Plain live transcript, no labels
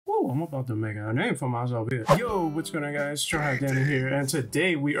I'm about to make a name for myself here. Yo, what's going on, guys? Try Danny here, and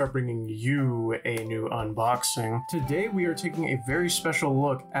today we are bringing you a new unboxing. Today we are taking a very special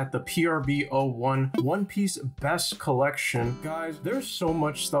look at the PRB-01 One Piece Best Collection. Guys, there's so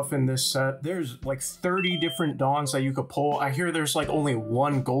much stuff in this set. There's like 30 different Dons that you could pull. I hear there's like only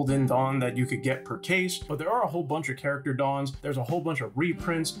one golden Don that you could get per case, but there are a whole bunch of character Dons. There's a whole bunch of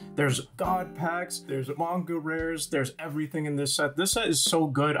reprints. There's God packs. There's manga rares. There's everything in this set. This set is so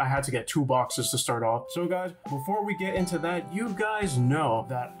good, I had to get 2 boxes to start off. So guys, before we get into that, you guys know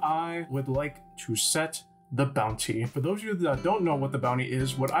that I would like to set the bounty. For those of you that don't know what the bounty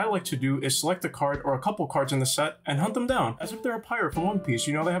is, what I like to do is select a card or a couple cards in the set and hunt them down as if they're a pirate from One Piece.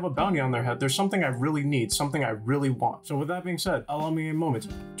 You know, they have a bounty on their head. There's something I really need, something I really want. So with that being said, allow me a moment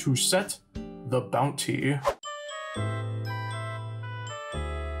to set the bounty.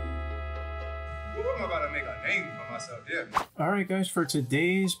 I'm about to make a name for myself, yeah. Alright guys, for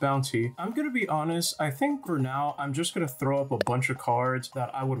today's bounty, I'm gonna be honest, I think for now, I'm just gonna throw up a bunch of cards that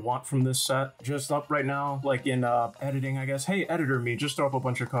I would want from this set. Just up right now, like in editing, I guess. Hey, editor me, just throw up a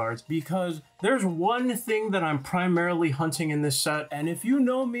bunch of cards. Because there's one thing that I'm primarily hunting in this set, and if you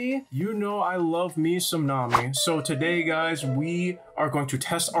know me, you know I love me some Nami. So today, guys, we are going to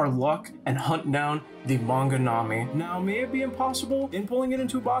test our luck and hunt down the manga Nami. Now, may it be impossible in pulling it in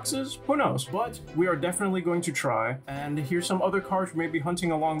 2 boxes? Who knows? But we are definitely going to try. And here's some other cards we may be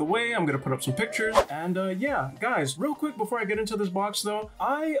hunting along the way. I'm gonna put up some pictures. And yeah, guys, real quick before I get into this box though,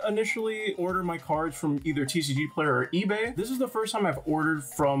 I initially order my cards from either TCG Player or eBay. This is the first time I've ordered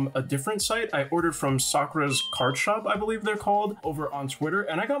from a different site. I ordered from Sakura's Card Shop, I believe they're called, over on Twitter.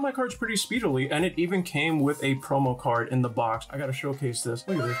 And I got my cards pretty speedily, and it even came with a promo card in the box. I gotta showcase this.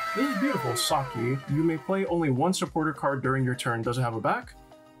 Look at this. This is beautiful. Saki. You may play only 1 supporter card during your turn. Does it have a back?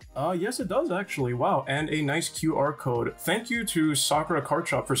 Yes, it does actually. Wow, and a nice QR code. Thank you to Sakura Card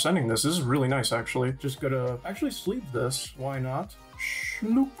Shop for sending this. This is really nice, actually. Just gotta actually sleeve this. Why not?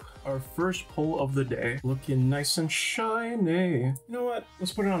 Shnoop. Our first pull of the day. Looking nice and shiny. You know what?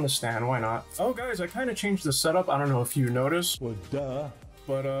 Let's put it on the stand. Why not? Oh, guys, I kind of changed the setup. I don't know if you noticed. Well, duh.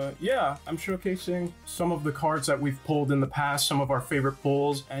 But yeah, I'm showcasing some of the cards that we've pulled in the past, some of our favorite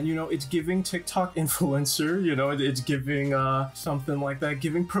pulls, and you know, it's giving TikTok influencer, you know, it's giving something like that,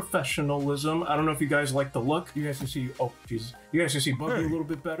 giving professionalism. I don't know if you guys like the look. You guys can see, oh Jesus, you guys can see Buggy a little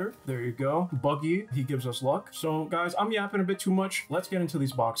bit better. There you go. Buggy, he gives us luck. So guys, I'm yapping a bit too much. Let's get into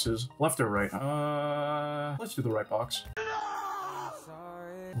these boxes. Left or right? Let's do the right box.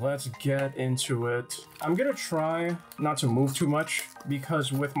 Let's get into it. I'm gonna try not to move too much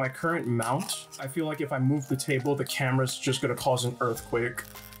because with my current mount, I feel like if I move the table, the camera's just gonna cause an earthquake.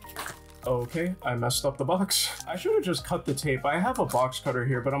 Okay, I messed up the box. I should have just cut the tape. I have a box cutter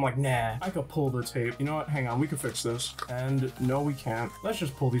here, but I'm like, nah, I could pull the tape. You know what? Hang on, we can fix this. And no, we can't. Let's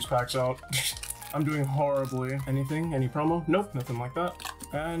just pull these packs out. I'm doing horribly. Anything? Any promo? Nope, nothing like that.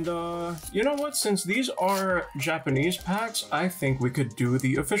 And you know what? Since these are Japanese packs, I think we could do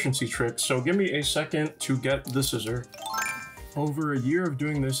the efficiency trick. So give me a second to get the scissor. Over a year of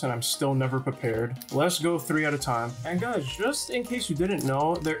doing this and I'm still never prepared. Let's go 3 at a time. And guys, just in case you didn't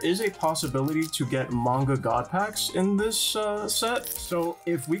know, there is a possibility to get manga God packs in this set. So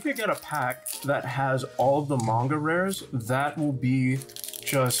if we could get a pack that has all of the manga rares, that will be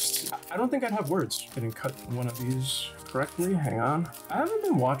just... I don't think I'd have words. Didn't cut one of these correctly. Hang on. I haven't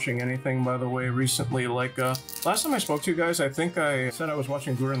been watching anything, by the way, recently. Like, last time I spoke to you guys, I think I said I was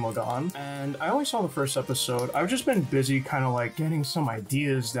watching Gurren Lagann, and I only saw the first episode. I've just been busy kind of like getting some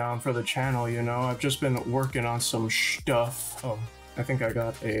ideas down for the channel, you know? I've just been working on some stuff. Oh, I think I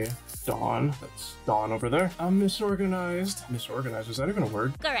got a Dawn. That's Dawn over there. I'm misorganized. Misorganized, is that even a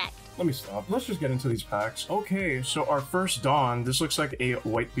word? Correct. Let me stop. Let's just get into these packs. Okay, so our first Dawn, this looks like a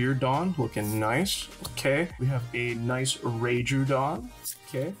Whitebeard Dawn, looking nice. Okay, we have a nice Reiju Dawn.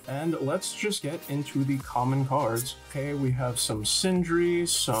 Okay, and let's just get into the common cards. Okay, we have some Sindri,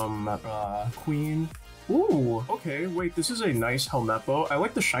 some Queen. Ooh, okay, wait, this is a nice Helmeppo. I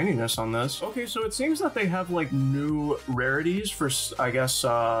like the shininess on this. Okay, so it seems that they have, like, new rarities for, I guess,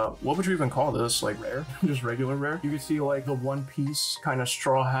 what would you even call this? Like, rare? Just regular rare? You can see, like, the One Piece kind of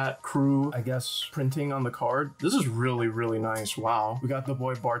Straw Hat crew, I guess, printing on the card. This is really, really nice. Wow. We got the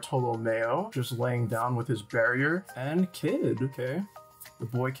boy Bartolomeo just laying down with his barrier. And Kid, okay. The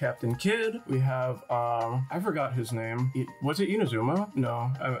boy Captain Kid. We have, I forgot his name. Was it Inazuma?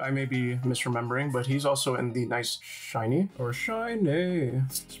 No, I may be misremembering, but he's also in the nice shiny. Or shiny.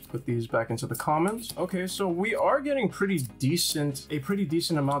 Let's put these back into the comments. Okay, so we are getting a pretty decent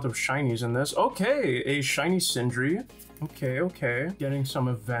amount of shinies in this. Okay, a shiny Sindri. Okay. Getting some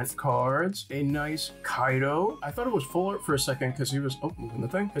event cards. A nice Kaido. I thought it was full art for a second because he was moving the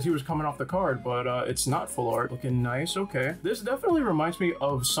thing because he was coming off the card, but it's not full art. Looking nice. Okay. This definitely reminds me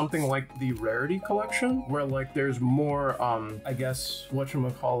of something like the Rarity collection, where like there's more I guess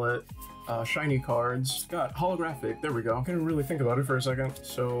whatchamacallit, shiny cards. God, holographic. There we go. I couldn't really think about it for a second.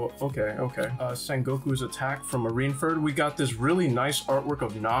 So, okay. Sengoku's attack from Marineford. We got this really nice artwork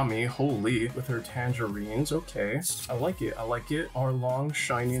of Nami, holy, with her tangerines. Okay. I like it. Our long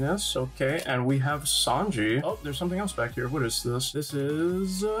shininess. Okay. And we have Sanji. Oh, there's something else back here. What is this? This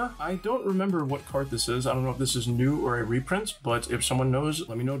is, I don't remember what card this is. I don't know if this is new or a reprint, but if someone knows,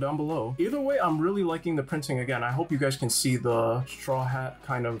 let me know down below. Either way, I'm really liking the printing. Again, I hope you guys can see the straw hat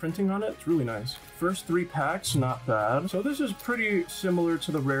kind of printing on it. It's really nice. First 3 packs, not bad. So this is pretty similar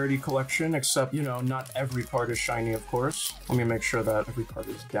to the Rarity collection, except, you know, not every card is shiny, of course. Let me make sure that every card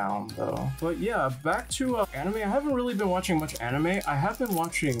is down, though. But yeah, back to anime. I haven't really been watching much anime. I have been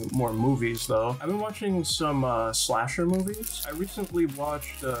watching more movies, though. I've been watching some slasher movies. I recently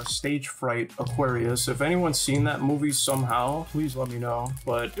watched Stage Fright Aquarius. If anyone's seen that movie somehow, please let me know.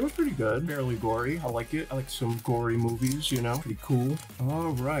 But it was pretty good. Fairly gory. I like it. I like some gory movies, you know. Pretty cool.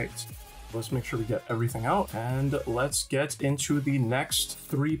 All right. Let's make sure we get everything out, and let's get into the next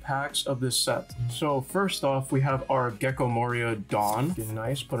 3 packs of this set. So first off, we have our Gecko Moria Dawn. Get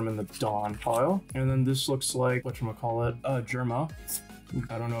nice, put them in the Dawn pile. And then this looks like, whatchamacallit, Germa.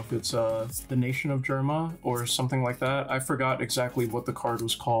 I don't know if it's the Nation of Germa or something like that. I forgot exactly what the card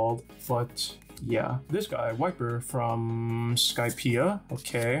was called, but yeah. This guy, Wiper from Skypiea.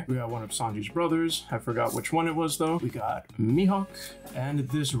 Okay. We got one of Sanji's brothers. I forgot which one it was though. We got Mihawk. And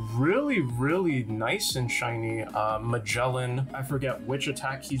this really nice and shiny Magellan. I forget which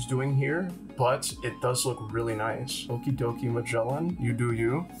attack he's doing here, but it does look really nice. Okie dokie Magellan, you do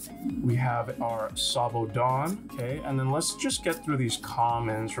you. We have our Sabo Dawn. Okay, and then let's just get through these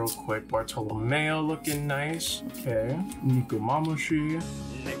commons real quick. Bartolomeo looking nice. Okay. Nico Mamushi.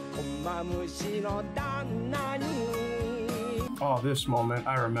 Oh, this moment,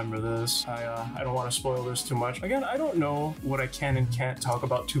 I remember this. I don't want to spoil this too much. Again, I don't know what I can and can't talk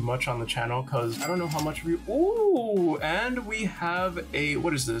about too much on the channel because I don't know how much of you. Ooh, and we have a,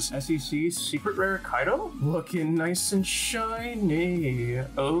 what is this? SEC Secret Rare Kaido? Looking nice and shiny.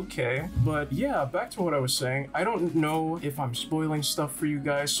 Okay, but yeah, back to what I was saying. I don't know if I'm spoiling stuff for you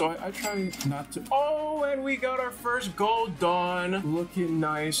guys, so I try not to. Oh, and we got our first Gold Dawn. Looking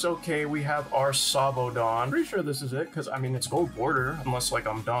nice. Okay, we have our Sabo Dawn. Pretty sure this is it because, I mean, it's gold border, unless like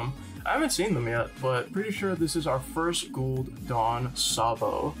I'm dumb. I haven't seen them yet, but pretty sure this is our first Gold Dawn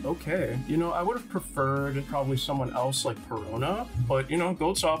Sabo. Okay, you know, I would have preferred probably someone else like Perona, but you know,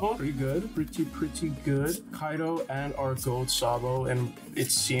 Gold Sabo, pretty good, pretty good. Kaido and our Gold Sabo, and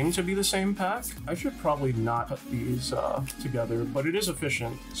it seemed to be the same pack. I should probably not cut these together, but it is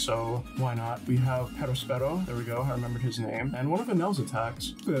efficient, so why not? We have Perospero, there we go, I remembered his name, and one of Enel's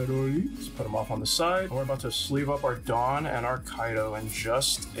attacks. Let's put him off on the side. And we're about to sleeve up our Dawn and our Kaido in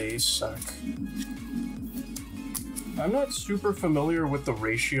just a sec. I'm not super familiar with the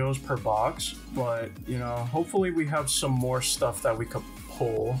ratios per box, but you know, hopefully we have some more stuff that we could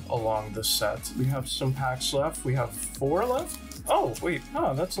pull along the set. We have some packs left. We have 4 left. Oh, wait,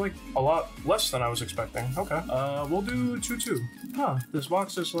 that's like a lot less than I was expecting. Okay, we'll do 2-2. This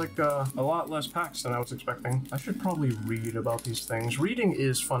box is like a lot less packs than I was expecting. I should probably read about these things. Reading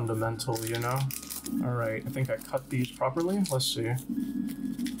is fundamental, you know? All right, I think I cut these properly. Let's see.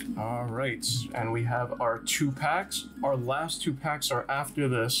 All right, and we have our 2 packs. Our last 2 packs are after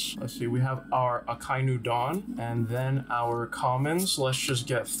this. Let's see, we have our Akainu Dawn and then our commons. Let's just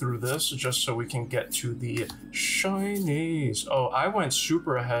get through this just so we can get to the shinies. Oh, I went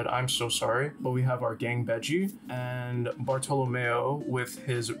super ahead. I'm so sorry. But we have our Gang Beji and Bartolomeo with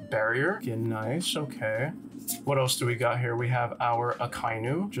his barrier. Getting nice. Okay. What else do we got here? We have our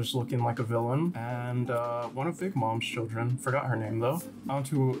Akainu, just looking like a villain, and one of Big Mom's children. Forgot her name though. On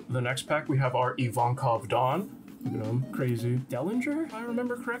to the next pack, we have our Ivankov Dawn. Look at him, crazy. Dellinger, if I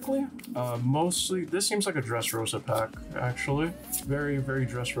remember correctly. Mostly, this seems like a Dressrosa pack, actually. Very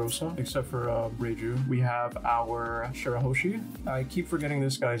Dressrosa, except for Reiju. We have our Shirahoshi. I keep forgetting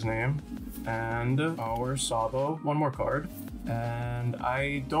this guy's name. And our Sabo. One more card. And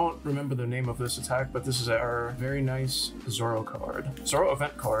I don't remember the name of this attack, but this is our very nice Zoro card. Zoro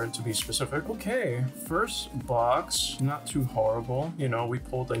event card, to be specific. Okay, first box, not too horrible. You know, we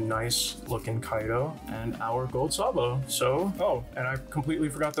pulled a nice looking Kaido and our gold Sabo. So, oh, and I completely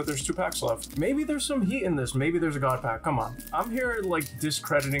forgot that there's 2 packs left. Maybe there's some heat in this. Maybe there's a God pack. Come on. I'm here like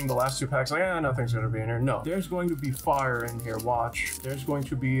discrediting the last 2 packs. Like, nothing's gonna be in here. No, there's going to be fire in here. Watch. There's going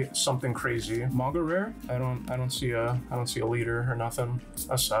to be something crazy. Manga rare? I don't see a leader or nothing.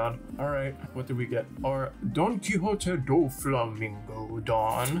 That's sad. All right, what did we get? Our Don Quixote do Flamingo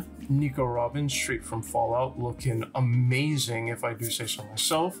Don. Nico Robbins, straight from Fallout, looking amazing if I do say so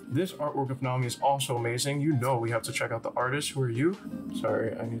myself. This artwork of Nami is also amazing. You know we have to check out the artist. Who are you?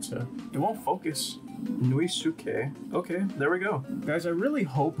 Sorry, I need to... It won't focus. Nuisuke. Okay, there we go. Guys, I really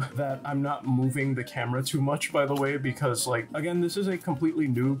hope that I'm not moving the camera too much, by the way, because, like, again, this is a completely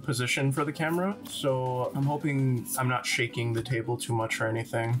new position for the camera, so I'm hoping I'm not shaking the table too much or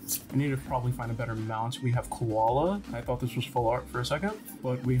anything. I need to probably find a better mount. We have Koala. I thought this was full art for a second,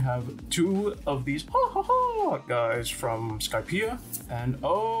 but we have 2 of these guys from Skypiea, and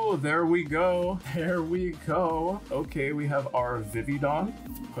oh, there we go. There we go. Okay, we have our Vividon.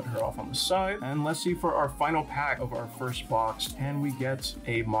 Put her off on the side, and let's see for our final pack of our first box, can we get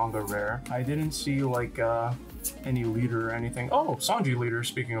a manga rare? I didn't see like any leader or anything. Oh, Sanji leader,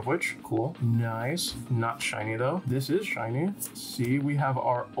 speaking of which. Cool. Nice. Not shiny though. This is shiny. See, we have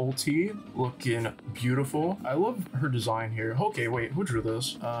our ulti looking beautiful. I love her design here. Okay, wait, who drew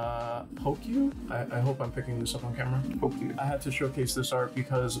this? Hokyu? I hope I'm picking this up on camera. Hokyu. I had to showcase this art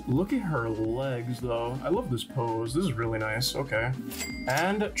because look at her legs though. I love this pose. This is really nice. Okay.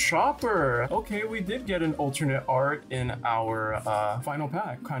 And Chopper. Okay, we did get an alternate art in our final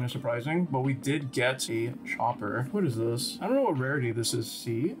pack. Kind of surprising, but we did get a Chopper. What is this? I don't know what rarity this is.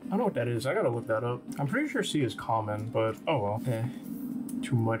 C? I don't know what that is. I gotta look that up. I'm pretty sure C is common, but oh well.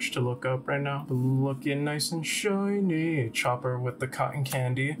 Too much to look up right now. Looking nice and shiny. Chopper with the cotton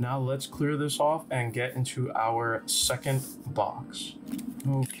candy. Now let's clear this off and get into our second box.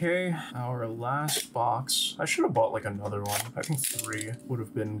 Okay, our last box. I should have bought like another one. I think 3 would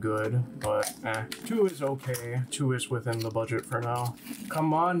have been good, but 2 is okay. 2 is within the budget for now.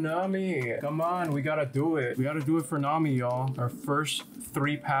 Come on, Nami. Come on, we gotta do it. We gotta do it for Nami, y'all. Our first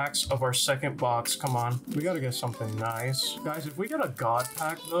 3 packs of our second box. Come on, we gotta get something nice. Guys, if we get a God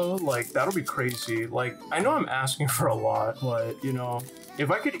pack though, like that'll be crazy. Like, I know I'm asking for a lot, but you know, if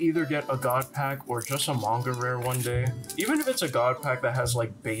I could either get a God pack or just a manga rare one day, even if it's a God pack that has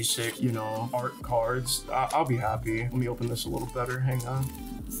like basic, you know, art cards, I'll be happy. Let me open this a little better. Hang on.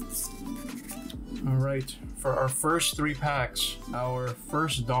 All right, for our first 3 packs, our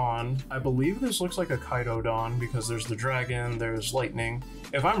first Dawn. I believe this looks like a Kaido Dawn because there's the dragon, there's lightning.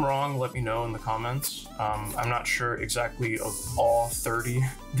 If I'm wrong, let me know in the comments. I'm not sure exactly of all 30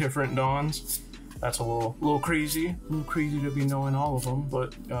 different Dawns. That's a little crazy. A little crazy to be knowing all of them,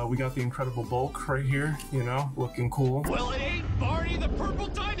 but we got the incredible bulk right here, you know, looking cool. Well, it ain't Barney the Purple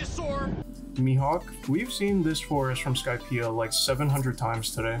Dinosaur! Mihawk. We've seen this forest from Skypiea like 700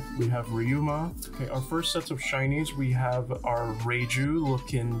 times today. We have Ryuma. Okay, our first sets of shinies, we have our Reiju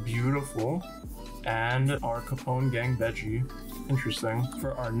looking beautiful, and our Capone Gang Veggie. Interesting.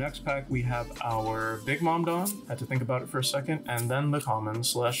 For our next pack, we have our Big Mom Dawn. Had to think about it for a second, and then the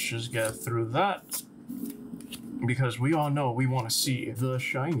commons. Let's just get through that, because we all know we want to see the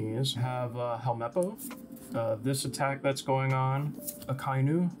shinies. Have Helmeppo. This attack that's going on,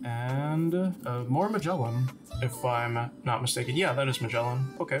 Akainu, and more Magellan, if I'm not mistaken. Yeah, that is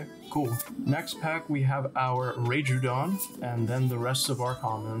Magellan. Okay, cool. Next pack, we have our Reijudon, and then the rest of our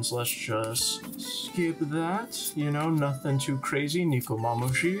commons. Let's just skip that. You know, nothing too crazy. Nico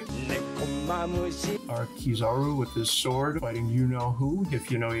Mamushi. Our Kizaru with his sword, fighting you-know-who, if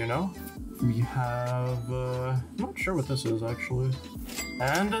you know, you know. We have, I'm not sure what this is actually.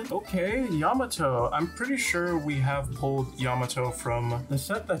 And, okay, Yamato. I'm pretty sure we have pulled Yamato from the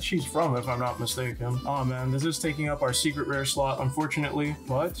set that she's from, if I'm not mistaken. Oh man, this is taking up our secret rare slot, unfortunately,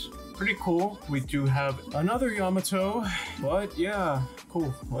 but pretty cool. We do have another Yamato, but yeah,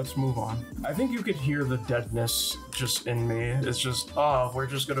 cool. Let's move on. I think you could hear the deadness just in me. It's just, we're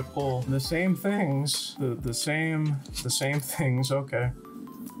just gonna pull the same things, the same things. Okay.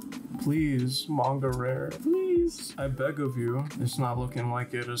 Please, manga rare. Please. I beg of you. It's not looking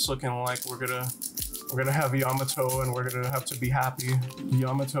like it. It's looking like we're gonna have Yamato and we're gonna have to be happy.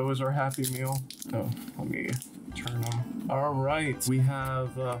 Yamato is our happy meal. Oh, let me Turn them. All right, we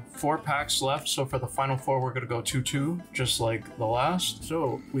have 4 packs left. So for the final 4, we're gonna go 2-2, just like the last.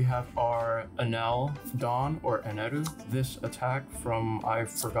 So we have our Enel Dawn or Eneru. This attack from I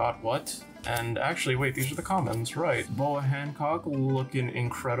forgot what. And actually, wait, these are the commons, right? Boa Hancock looking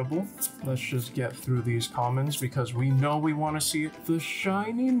incredible. Let's just get through these commons because we know we want to see the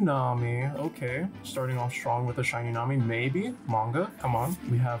shiny Nami. Okay, starting off strong with the shiny Nami, maybe. Manga, come on.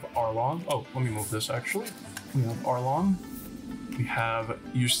 We have Arlong. Oh, let me move this actually. We have Arlong. We have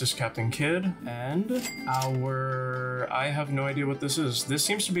Eustace Captain Kidd, and our... I have no idea what this is. This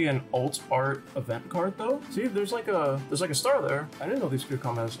seems to be an alt art event card though. See, there's like a star there. I didn't know these could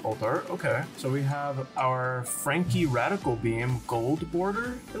come as alt art. Okay, so we have our Frankie Radical Beam gold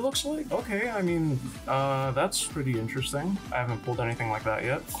border, it looks like. Okay, I mean, that's pretty interesting. I haven't pulled anything like that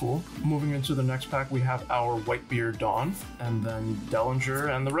yet. Cool. Moving into the next pack, we have our Whitebeard Dawn, and then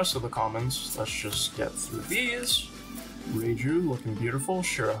Dellinger, and the rest of the commons. Let's just get through these. Reiju looking beautiful.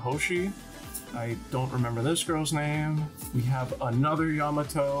 Shirahoshi. I don't remember this girl's name. We have another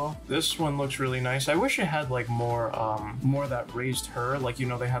Yamato. This one looks really nice. I wish it had like more that raised her. Like, you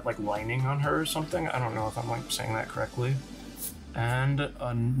know, they had like lining on her or something. I don't know if I'm like saying that correctly. And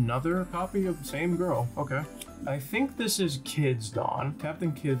another copy of the same girl. Okay. I think this is Kidd's Dawn,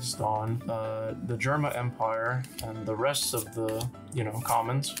 Captain Kidd's Dawn, the Germa Empire, and the rest of the, you know,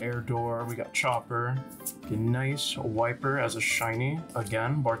 commons. Air Door, we got Chopper, nice Wiper as a shiny,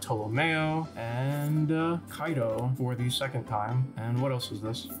 again, Bartolomeo, and Kaido for the second time. And what else is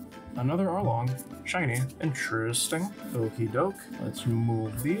this? Another Arlong, shiny, interesting. Okie doke, let's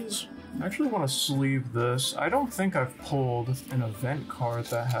move these. I actually want to sleeve this. I don't think I've pulled an event card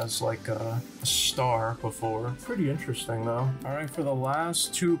that has like a star before. Pretty interesting though. All right, for the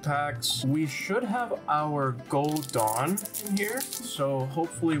last 2 packs, we should have our Gold Dawn in here. So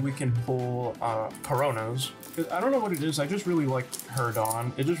hopefully we can pull Coronas. I don't know what it is. I just really like her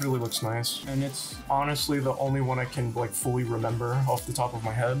Dawn. It just really looks nice. And it's honestly the only one I can like fully remember off the top of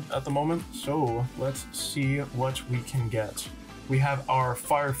my head at the moment. So let's see what we can get. We have our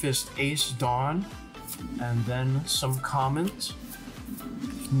Fire Fist Ace Dawn, and then some commons.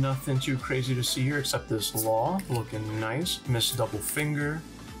 Nothing too crazy to see here except this Law, looking nice. Miss Double Finger,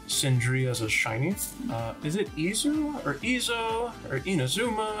 Sindri as a shiny. Is it Izu, or Izo, or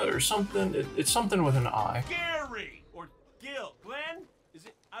Inazuma, or something? It's something with an I. Gary! Or Gil. Glenn? Is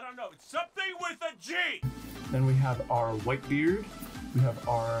it? I don't know. It's something with a G! Then we have our Whitebeard. We have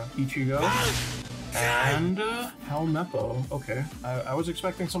our Ichigo. And Helmeppo. Okay, I was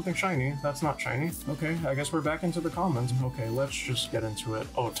expecting something shiny. That's not shiny. Okay, I guess we're back into the commons. Okay, let's just get into it.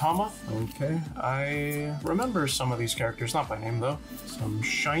 Oh, Tama. Okay, I remember some of these characters, not by name though. Some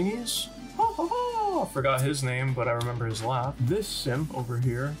shinies. Ho ho ho! Forgot his name, but I remember his laugh. This simp over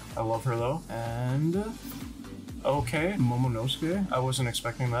here, I love her though. And okay, Momonosuke. I wasn't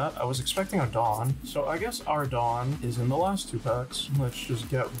expecting that. I was expecting a Dawn. So I guess our Dawn is in the last 2 packs. Let's just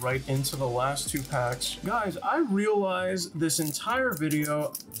get right into the last 2 packs. Guys, I realize this entire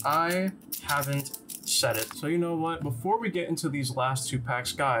video, I haven't said it. So you know what? Before we get into these last 2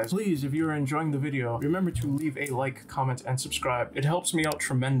 packs, guys, please, if you are enjoying the video, remember to leave a like, comment, and subscribe. It helps me out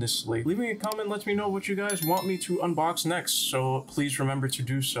tremendously. Leaving a comment lets me know what you guys want me to unbox next, so please remember to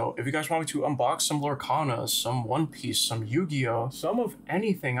do so. If you guys want me to unbox some Lorcana, some One Piece, some Yu-Gi-Oh, some of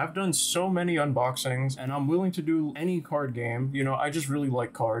anything, I've done so many unboxings, and I'm willing to do any card game. You know, I just really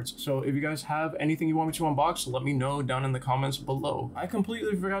like cards. So if you guys have anything you want me to unbox, let me know down in the comments below. I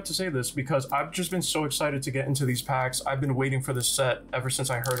completely forgot to say this because I've just been so excited to get into these packs. I've been waiting for this set ever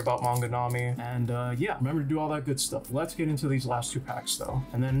since I heard about Manga Nami, and yeah, remember to do all that good stuff. Let's get into these last 2 packs though,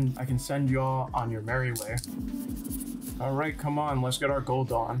 and then I can send y'all on your merry way. All right, come on, let's get our Gold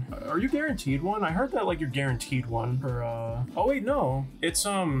Dawn. Are you guaranteed one? I heard that like you're guaranteed one for oh wait, no, it's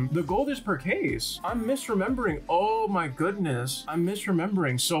the gold is per case. I'm misremembering. Oh my goodness, I'm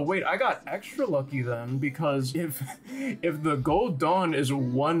misremembering. So wait, I got extra lucky then, because if the Gold Dawn is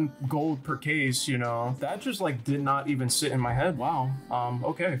 1 gold per case, you know, that just like did not even sit in my head. Wow.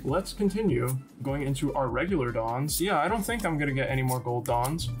 Okay, let's continue going into our regular Dawns. Yeah, I don't think I'm gonna get any more Gold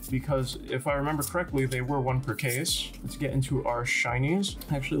Dawns, because if I remember correctly, they were 1 per case. Let's get into our shinies.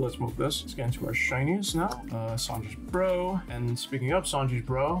 Actually, let's move this. Let's get into our shinies now. Sanji's bro. And speaking of Sanji's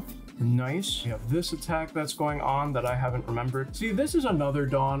bro, nice. We have this attack that's going on that I haven't remembered. See, this is another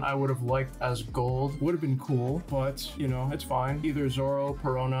Dawn I would have liked as gold. Would have been cool, but you know, it's fine. Either Zoro,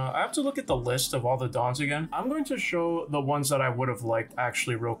 Perona. I have to look at the list of all the Dawns again. I'm going to show the ones that I would have liked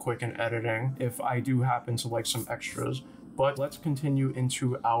actually real quick in editing if I do happen to like some extras. But let's continue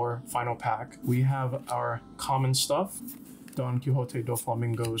into our final pack. We have our common stuff. Don Quixote do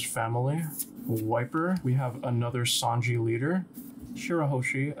Flamingo's family. Wiper. We have another Sanji leader.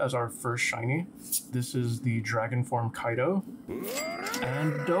 Shirahoshi as our first shiny. This is the Dragon Form Kaido.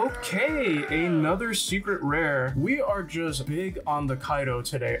 And okay, another secret rare. We are just big on the Kaido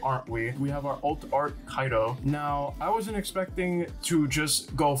today, aren't we? We have our alt art Kaido. Now, I wasn't expecting to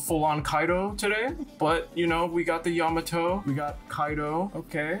just go full on Kaido today, but you know, we got the Yamato, we got Kaido.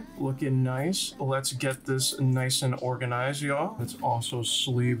 Okay, looking nice. Let's get this nice and organized, y'all. Let's also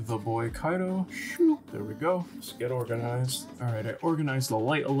sleeve the boy Kaido. Shoot. There we go. Let's get organized. All right, I organized the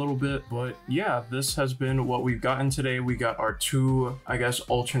light a little bit, but yeah, this has been what we've gotten today. We got our two, I guess,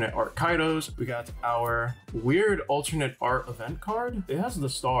 alternate art Kaidos. We got our weird alternate art event card. It has the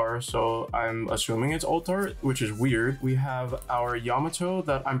star, so I'm assuming it's alt art, which is weird. We have our Yamato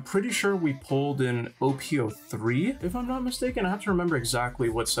that I'm pretty sure we pulled in OP03, if I'm not mistaken. I have to remember exactly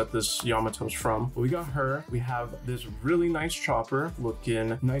what set this Yamato's from. But we got her. We have this really nice chopper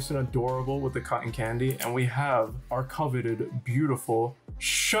looking nice and adorable with the cotton candy. And we have our coveted, beautiful,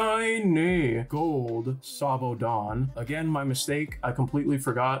 shiny gold Sabodon. Again, my mistake. I completely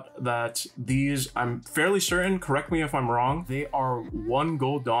forgot that these, I'm fairly certain, correct me if I'm wrong, they are 1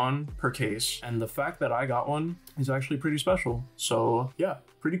 gold Dawn per case. And the fact that I got one is actually pretty special. So yeah,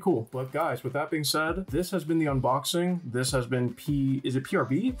 pretty cool. But guys, with that being said, this has been the unboxing. This has been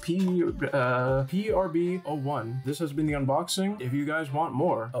PRB? PRB-01. This has been the unboxing. If you guys want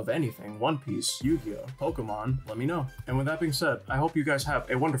more of anything, One Piece, Yu-Gi-Oh, Pokemon, let me know. And with that being said, I hope you guys have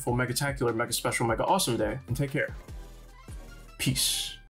a wonderful, mega-tacular, mega special, mega awesome day, and take care. Peace.